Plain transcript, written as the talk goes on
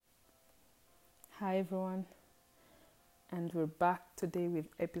Hi everyone, and we're back today with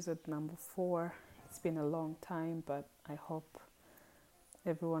episode number 4. It's been a long time, but I hope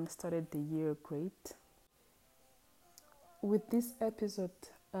everyone started the year great. With this episode,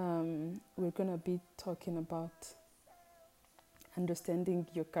 we're gonna be talking about understanding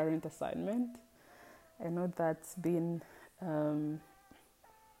your current assignment. I know that's been a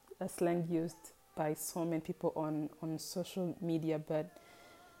slang used by so many people on social media, but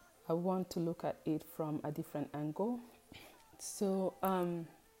I want to look at it from a different angle. So,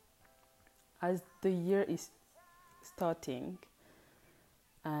 as the year is starting,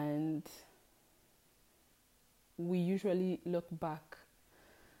 and we usually look back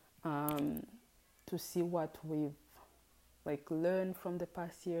to see what we've learned from the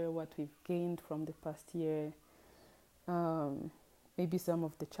past year, what we've gained from the past year, maybe some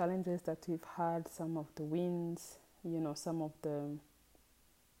of the challenges that we've had, some of the wins, some of the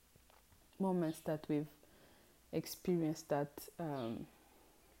moments that we've experienced that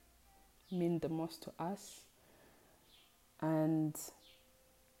mean the most to us. And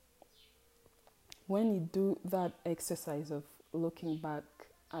when you do that exercise of looking back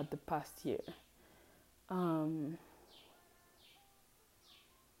at the past year, do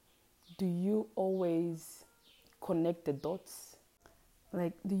you always connect the dots?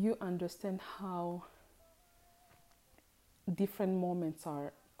 Do you understand how different moments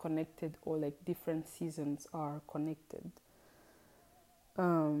are connected, or different seasons are connected?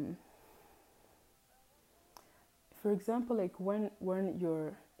 For example, when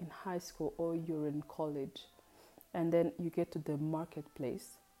you're in high school or you're in college, and then you get to the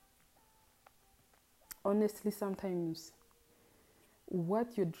marketplace, honestly, sometimes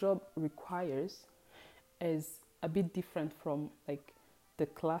what your job requires is a bit different from the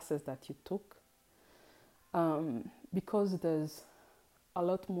classes that you took, because there's a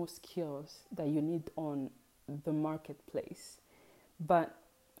lot more skills that you need on the marketplace. But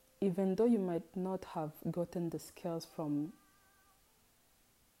even though you might not have gotten the skills from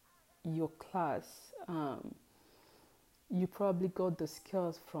your class, you probably got the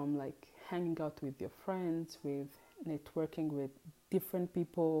skills from hanging out with your friends, with networking with different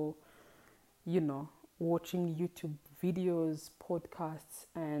people, watching YouTube videos, podcasts,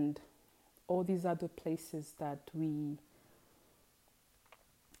 and all these other places that we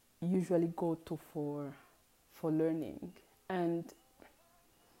usually go to for learning. And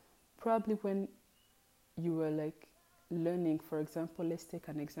probably when you were learning, for example, let's take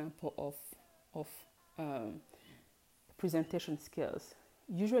an example of presentation skills.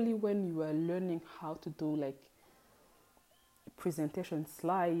 Usually when you are learning how to do presentation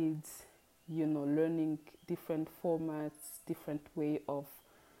slides, learning different formats, different way of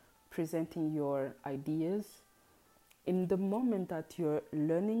presenting your ideas, in the moment that you're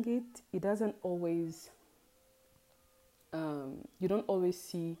learning it, it doesn't always, you don't always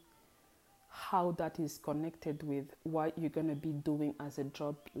see how that is connected with what you're going to be doing as a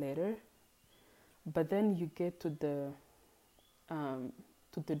job later. But then you get to the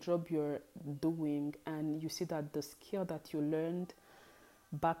job you're doing, and you see that the skill that you learned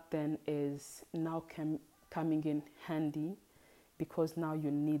back then is now coming in handy, because now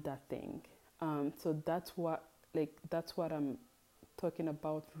you need that thing. So that's what I'm talking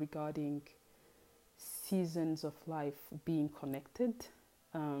about regarding seasons of life being connected.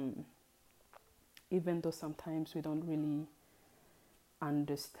 Even though sometimes we don't really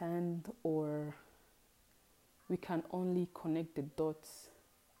understand, or we can only connect the dots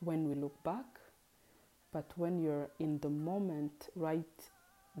when we look back. But when you're in the moment right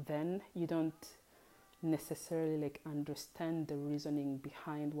then, you don't necessarily understand the reasoning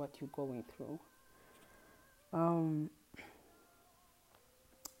behind what you're going through.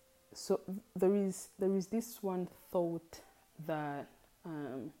 So there is this one thought that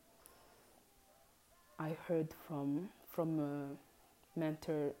I heard from a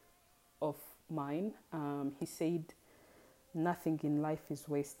mentor of mine. He said, "Nothing in life is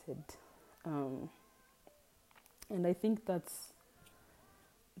wasted," and I think that's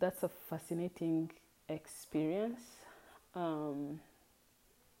a fascinating experience.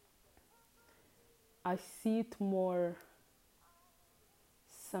 I see it more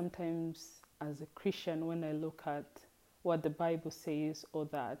sometimes as a Christian when I look at what the Bible says, or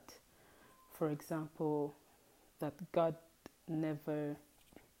that, for example, that God never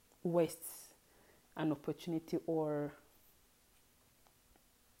wastes an opportunity or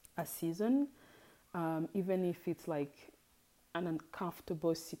a season, even if it's an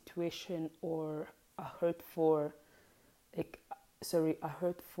uncomfortable situation or a hurtful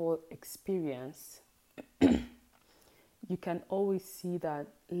experience. You can always see that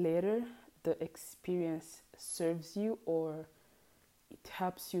later the experience serves you, or it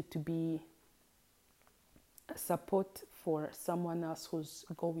helps you to be a support for someone else who's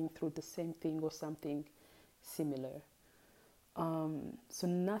going through the same thing or something similar. So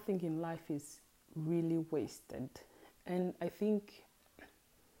nothing in life is really wasted. And I think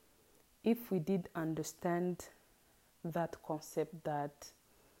if we did understand that concept that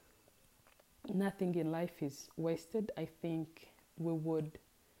nothing in life is wasted, I think we would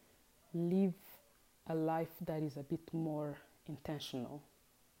live a life that is a bit more intentional.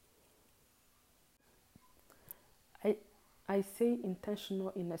 I I say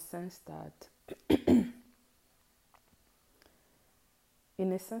intentional in a sense that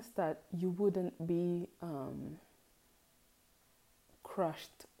you wouldn't be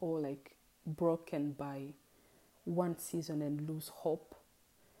crushed or like broken by one season and lose hope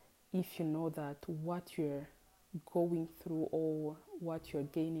if you know that what you're going through or what you're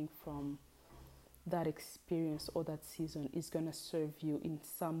gaining from that experience or that season is going to serve you in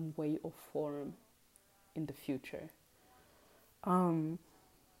some way or form in the future. Um,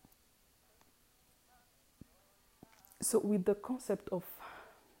 so, with the concept of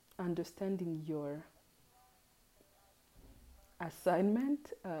understanding your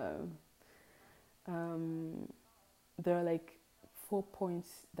assignment, there are like 4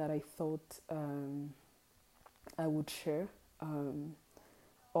 points that I thought I would share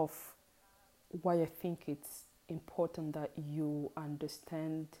of why I think it's important that you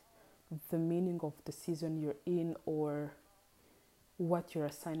understand the meaning of the season you're in, or what your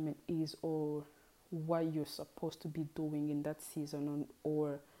assignment is, or what you're supposed to be doing in that season,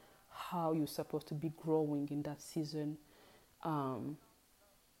 or how you're supposed to be growing in that season um,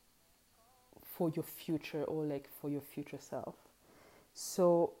 for your future, or like for your future self.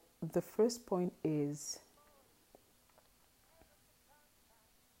 So the first point is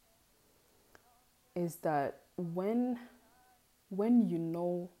that when you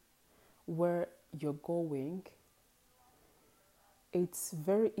know where you're going, it's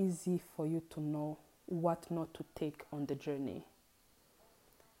very easy for you to know what not to take on the journey.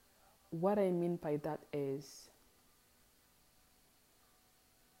 What I mean by that is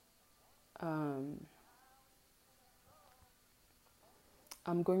I'm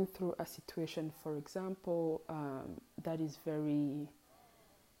going through a situation, for example, that is very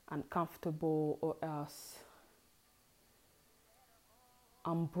uncomfortable, or else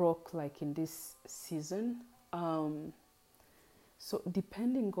I'm broke like in this season. So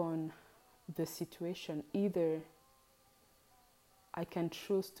depending on the situation, either I can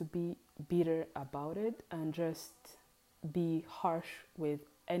choose to be bitter about it and just be harsh with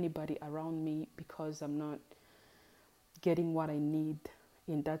anybody around me because I'm not getting what I need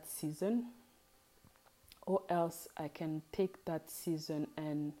in that season, or else I can take that season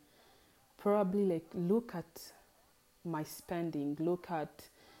and probably like look at my spending, look at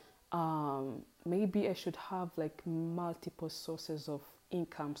maybe I should have like multiple sources of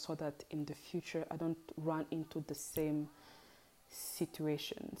income so that in the future I don't run into the same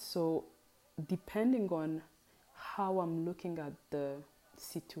situation. So depending on how I'm looking at the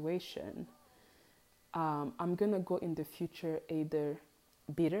situation, I'm gonna go in the future either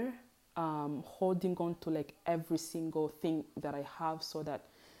bitter, holding on to like every single thing that I have so that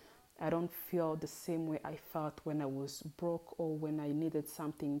I don't feel the same way I felt when I was broke or when I needed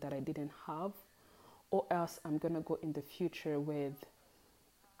something that I didn't have, or else I'm gonna go in the future with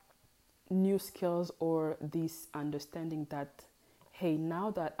new skills or this understanding that, hey,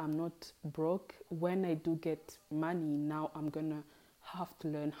 now that I'm not broke, when I do get money, now I'm gonna have to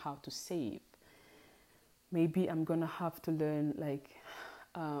learn how to save. Maybe I'm gonna have to learn like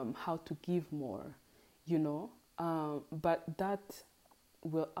how to give more, you know. But that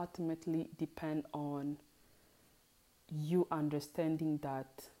will ultimately depend on you understanding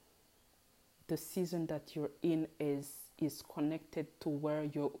that the season that you're in is connected to where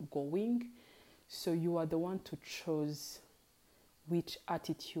you're going. So you are the one to choose which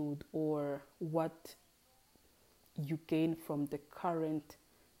attitude or what you gain from the current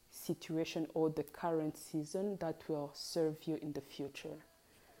situation or the current season that will serve you in the future.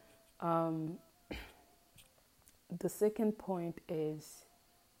 The second point is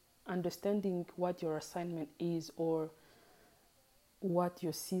understanding what your assignment is or what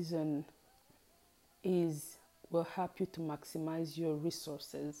your season is will help you to maximize your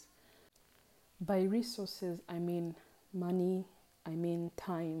resources. By resources, I mean money, I mean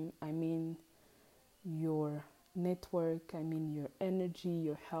time, I mean your network, I mean your energy,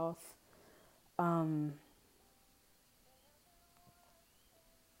 your health.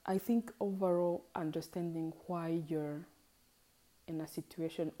 I think overall understanding why you're in a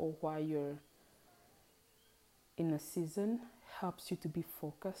situation or while you're in a season helps you to be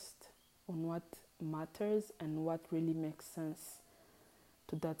focused on what matters and what really makes sense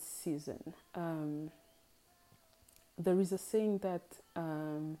to that season. There is a saying that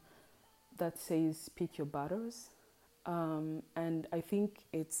says "pick your battles," and I think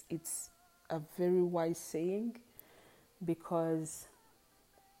it's a very wise saying, because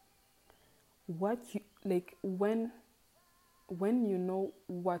what you like when you know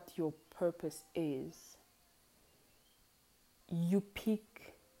what your purpose is, you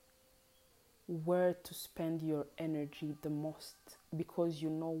pick where to spend your energy the most, because you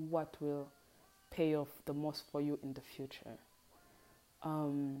know what will pay off the most for you in the future.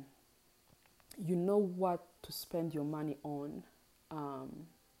 You know what to spend your money on,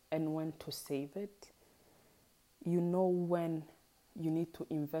 and when to save it. You know when you need to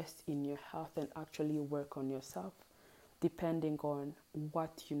invest in your health and actually work on yourself, depending on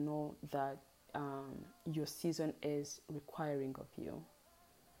what you know that your season is requiring of you.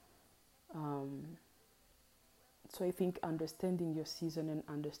 So I think understanding your season and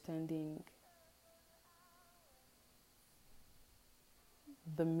understanding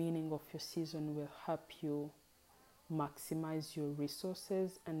the meaning of your season will help you maximize your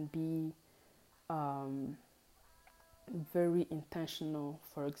resources and be very intentional,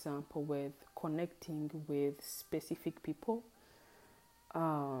 for example, with connecting with specific people,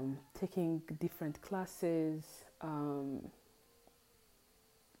 taking different classes,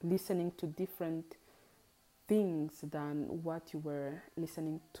 listening to different things than what you were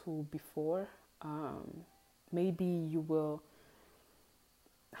listening to before. Maybe you will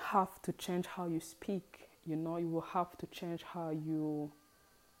have to change how you speak, you will have to change how you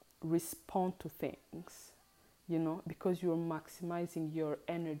respond to things, because you're maximizing your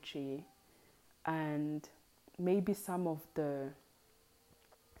energy, and maybe some of the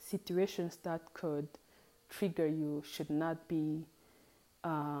situations that could trigger you should not be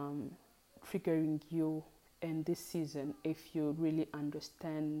triggering you in this season, if you really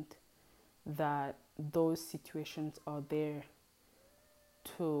understand that those situations are there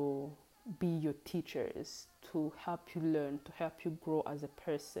to be your teachers, to help you learn, to help you grow as a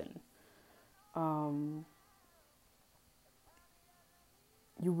person.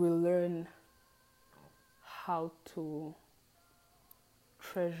 You will learn how to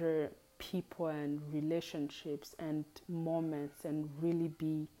treasure people and relationships and moments, and really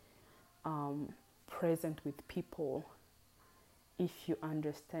be present with people, if you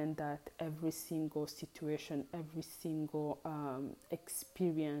understand that every single situation, every single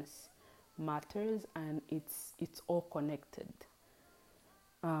experience matters, and it's all connected.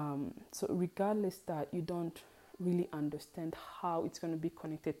 So regardless that you don't really understand how it's going to be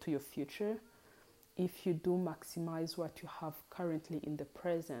connected to your future, if you do maximize what you have currently in the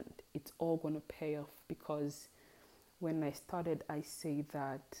present, it's all going to pay off. Because when I started, I say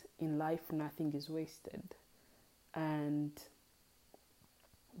that in life nothing is wasted, and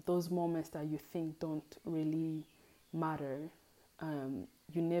those moments that you think don't really matter,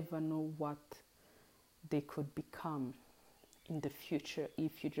 you never know what they could become in the future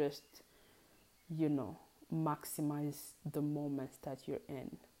if you just, maximize the moments that you're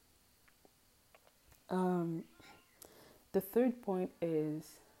in. The third point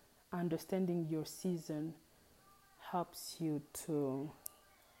is understanding your season helps you to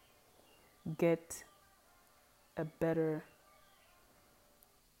get a better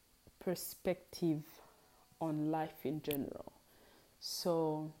perspective on life in general.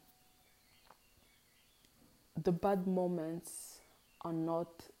 So the bad moments are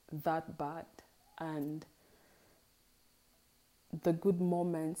not that bad, and the good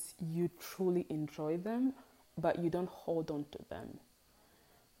moments, you truly enjoy them, but you don't hold on to them.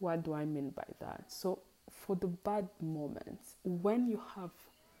 What do I mean by that? So for the bad moments, when you have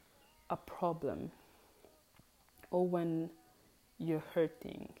a problem or when you're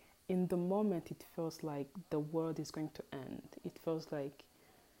hurting, in the moment it feels like the world is going to end. It feels like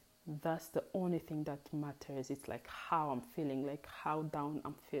that's the only thing that matters. It's like how I'm feeling, like how down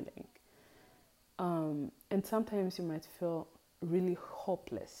I'm feeling. And sometimes you might feel really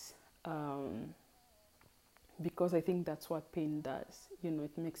hopeless, because I think that's what pain does.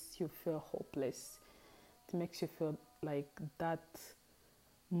 It makes you feel hopeless. It makes you feel like that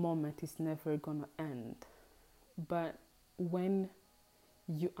moment is never gonna end. But when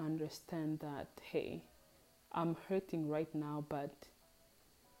you understand that, hey, I'm hurting right now, but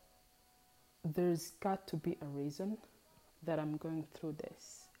there's got to be a reason that I'm going through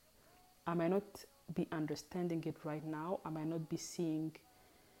this. I might not be understanding it right now. I might not be seeing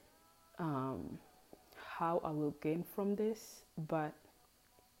how I will gain from this, but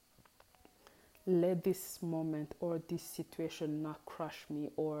let this moment or this situation not crush me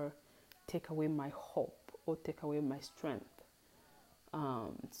or take away my hope or take away my strength,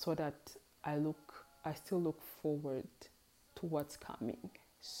 so that I still look forward to what's coming.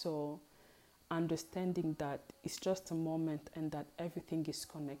 So understanding that it's just a moment and that everything is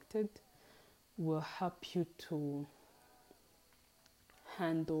connected will help you to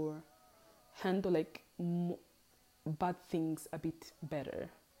handle like bad things a bit better,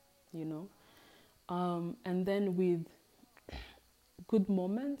 you know. And then with good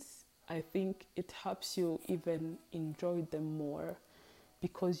moments, I think it helps you even enjoy them more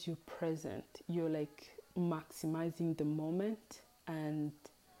because you're present. You're like maximizing the moment and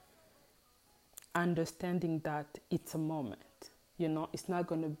understanding that it's a moment, you know, it's not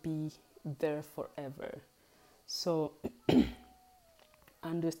going to be there forever. So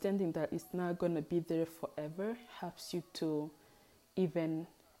understanding that it's not going to be there forever helps you to even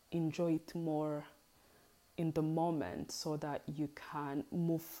enjoy it more in the moment so that you can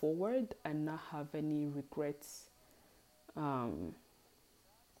move forward and not have any regrets,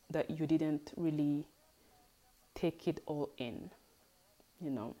 that you didn't really take it all in, you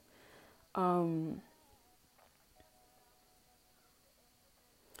know.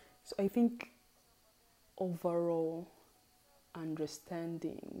 So I think overall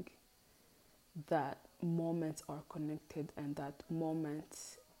understanding that moments are connected and that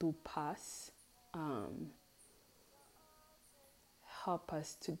moments do pass, help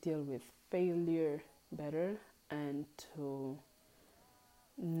us to deal with failure better and to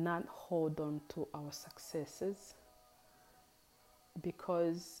not hold on to our successes.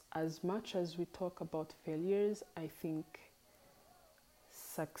 Because as much as we talk about failures, I think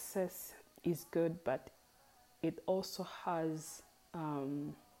success is good, but it also has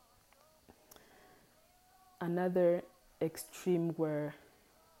another extreme where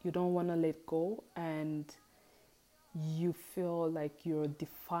you don't want to let go and you feel like you're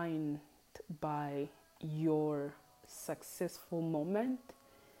defined by your successful moment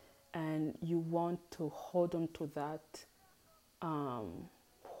and you want to hold on to that,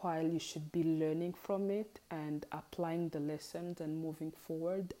 while you should be learning from it and applying the lessons and moving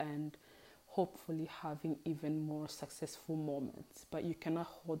forward and hopefully having even more successful moments. But you cannot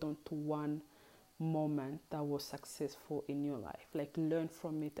hold on to one moment that was successful in your life. Like, learn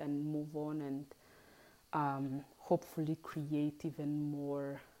from it and move on and hopefully create even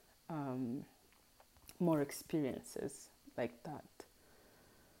more experiences like that.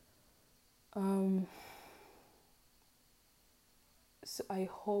 So I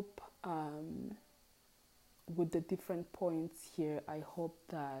hope with the different points here, I hope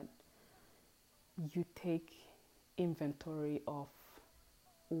that you take inventory of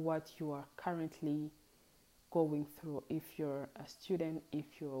what you are currently going through. If you're a student, if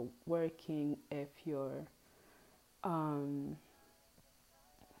you're working, if you're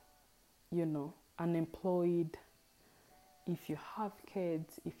unemployed, if you have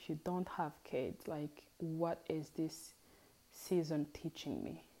kids, if you don't have kids, like, what is this season teaching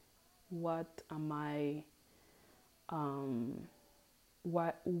me? What am I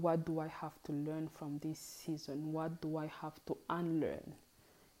what do I have to learn from this season? What do I have to unlearn?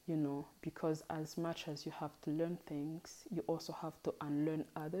 Because as much as you have to learn things, you also have to unlearn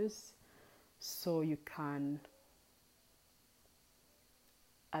others so you can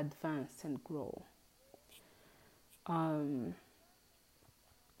advance and grow.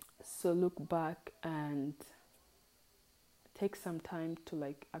 So look back and take some time to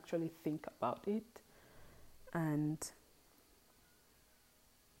actually think about it, and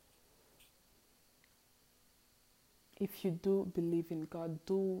if you do believe in God,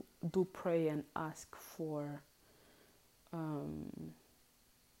 do pray and ask for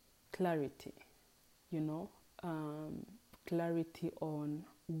clarity, clarity on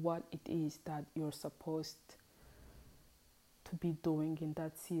what it is that you're supposed to be doing in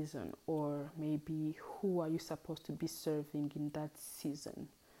that season, or maybe who are you supposed to be serving in that season.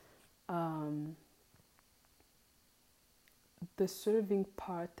 The serving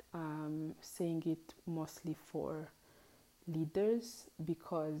part, saying it mostly for leaders,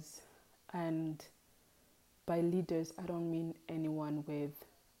 because, and by leaders I don't mean anyone with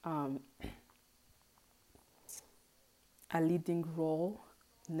a leading role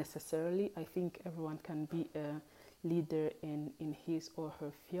necessarily. I think everyone can be a leader in his or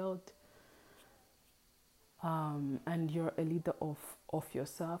her field, and you're a leader of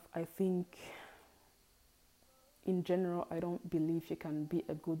yourself. I think in general, I don't believe you can be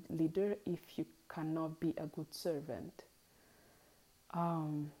a good leader if you cannot be a good servant.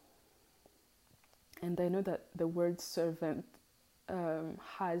 And I know that the word servant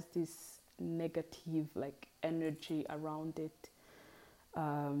has this negative like energy around it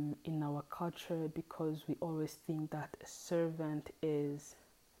in our culture, because we always think that a servant is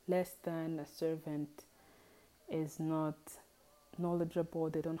less than, a servant is not knowledgeable,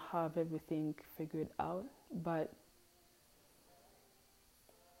 they don't have everything figured out. But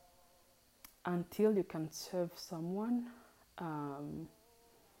until you can serve someone,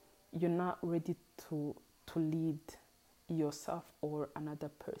 you're not ready to lead yourself or another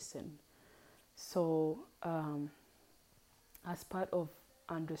person. So as part of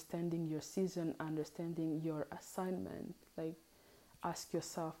understanding your season, understanding your assignment, like ask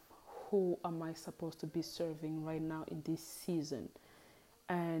yourself, who am I supposed to be serving right now in this season?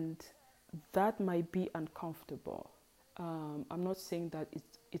 And that might be uncomfortable. I'm not saying that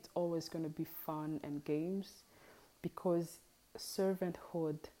it's always going to be fun and games, because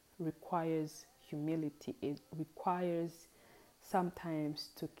servanthood requires humility. It requires sometimes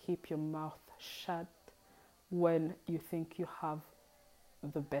to keep your mouth shut when you think you have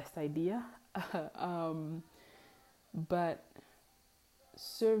the best idea. But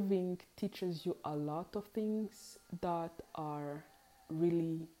serving teaches you a lot of things that are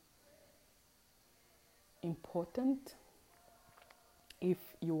really important if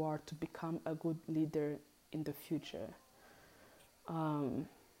you are to become a good leader in the future.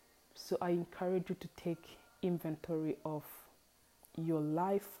 So I encourage you to take inventory of your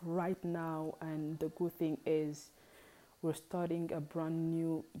life right now. And the good thing is, we're starting a brand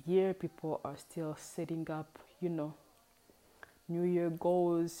new year. People are still setting up, new year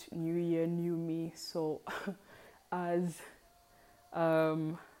goals, new year, new me. So as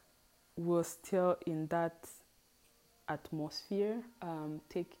we're still in that atmosphere,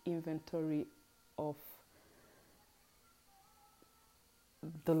 take inventory of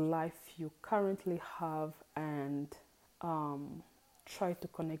the life you currently have, and try to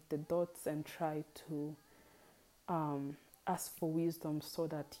connect the dots, and try to ask for wisdom so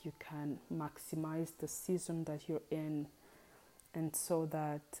that you can maximize the season that you're in, and so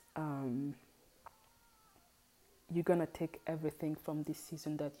that you're gonna take everything from this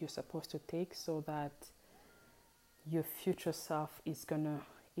season that you're supposed to take, so that your future self is gonna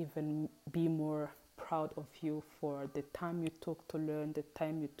even be more proud of you for the time you took to learn, the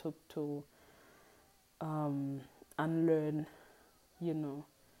time you took to unlearn,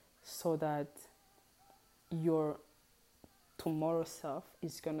 so that your tomorrow self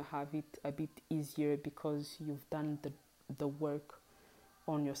is gonna have it a bit easier, because you've done the work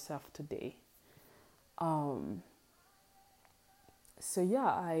on yourself today. So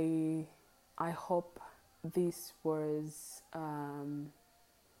yeah, I hope this was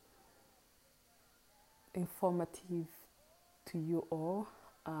informative to you all,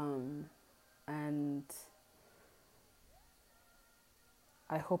 and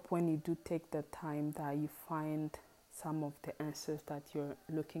I hope when you do take the time that you find some of the answers that you're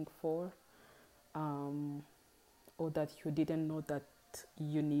looking for, or that you didn't know that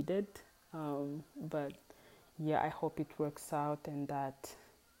you needed. But yeah, I hope it works out, and that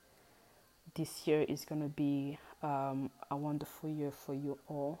this year is going to be a wonderful year for you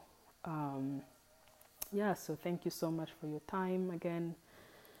all. So thank you so much for your time again,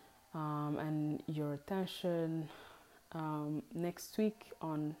 and your attention. Next week,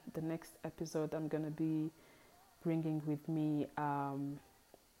 on the next episode, I'm going to be bringing with me an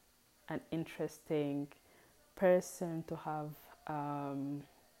interesting person to have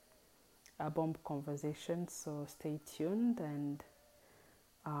a bomb conversation. So stay tuned, and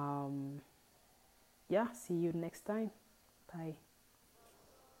see you next time. Bye.